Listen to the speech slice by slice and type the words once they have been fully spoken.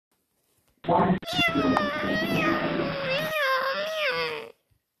What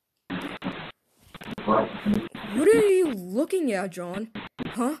are you looking at, John?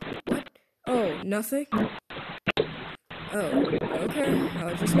 Huh? What? Oh, nothing? Oh, okay.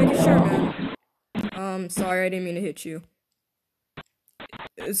 Just making sure, man. Sorry, I didn't mean to hit you.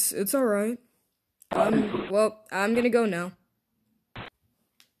 It's alright. Well, I'm gonna go now.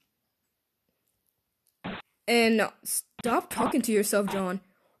 And stop talking to yourself, John.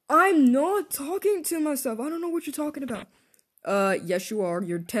 I'm not talking to myself. I don't know what you're talking about. Yes you are.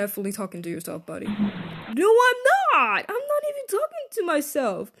 You're definitely talking to yourself, buddy. No, I'm not! I'm not even talking to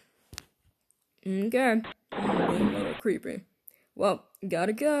myself. Okay. A little creepy. Well,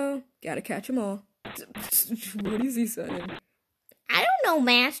 gotta go. Gotta catch them all. What is he saying? I don't know,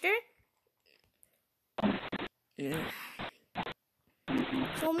 Master. Yeah.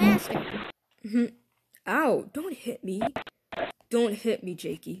 So, Master. Ow, don't hit me. Don't hit me,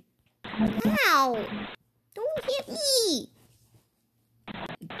 Jakey. Ow! Don't hit me!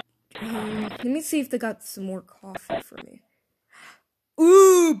 Let me see if they got some more coffee for me.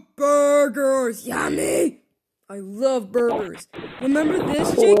 Ooh, burgers! Yummy! I love burgers. Remember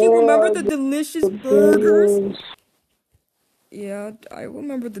this, Jakey? Remember the delicious burgers? Yeah, I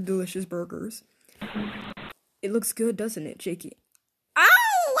remember the delicious burgers. It looks good, doesn't it, Jakey? Ow!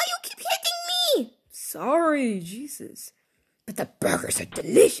 Why you keep hitting me? Sorry, Jesus. But the burgers are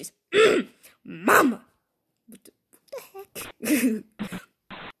delicious. Mama! What the heck?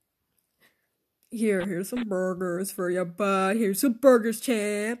 Here's some burgers for your bud. Here's some burgers,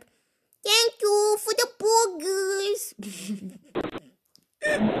 champ. Thank you for the burgers.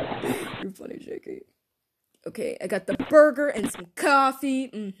 You're funny, Jakey. Okay, I got the burger and some coffee.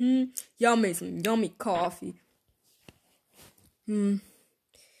 Y'all made some yummy coffee.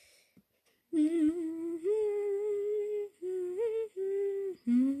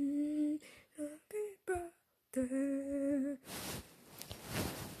 Happy birthday.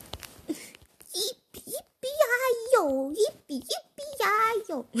 Yippee-yi-yo!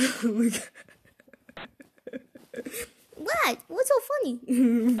 Yippee-yippee-yi-yo! What? What's so funny?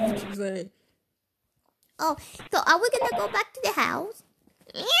 What you say? Oh, so are we gonna go back to the house?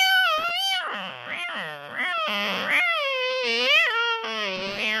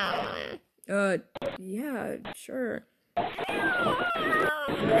 Yeah, sure.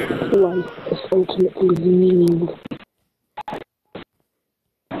 Life is ultimately meaningless.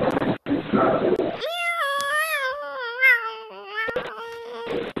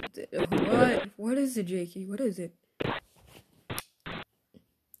 What is it, Jakey? What is it?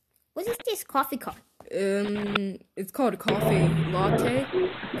 What is this coffee called? It's called coffee latte.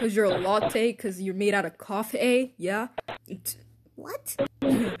 Cause you're a latte, cause you're made out of coffee, yeah? What?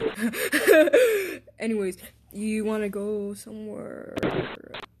 Anyways, you wanna go somewhere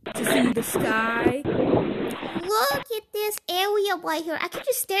to see the sky? Look at this area right here. I could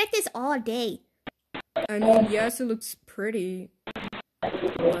just stare at this all day. I mean, yes, it looks pretty.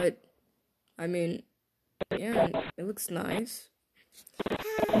 But, I mean, yeah, it looks nice.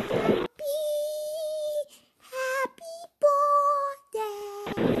 Happy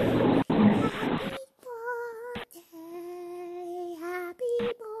birthday. Happy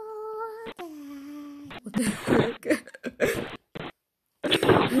birthday. What the heck?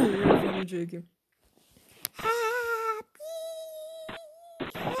 You're funny, Jakey. Happy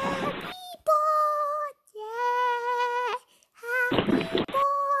birthday. Happy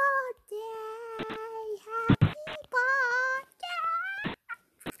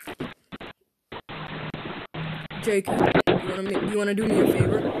Jakey, you wanna do me a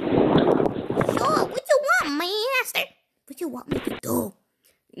favor? Sure, what you want, Master? What you want me to do?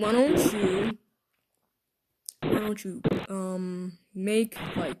 Why don't you make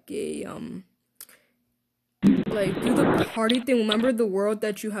like a like do the party thing. Remember the world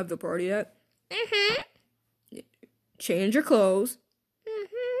that you have the party at? Change your clothes.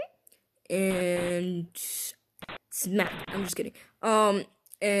 And smack. I'm just kidding.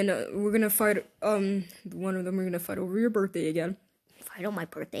 And we're gonna fight. One of them we're gonna fight over your birthday again. Fight on my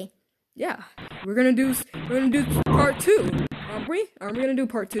birthday? Yeah, we're gonna do part 2, aren't we? Aren't we gonna do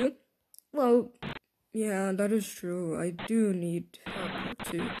part 2? Well, yeah, that is true. I do need part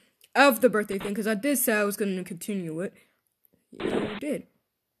 2 of the birthday thing because I did say I was gonna continue it. Yeah, I did.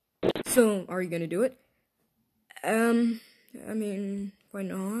 So, are you gonna do it? I mean, why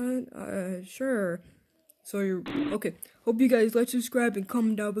not? Sure. So you're okay. Hope you guys like, subscribe, and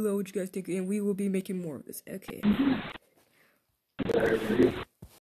comment down below what you guys think, and we will be making more of this. Okay.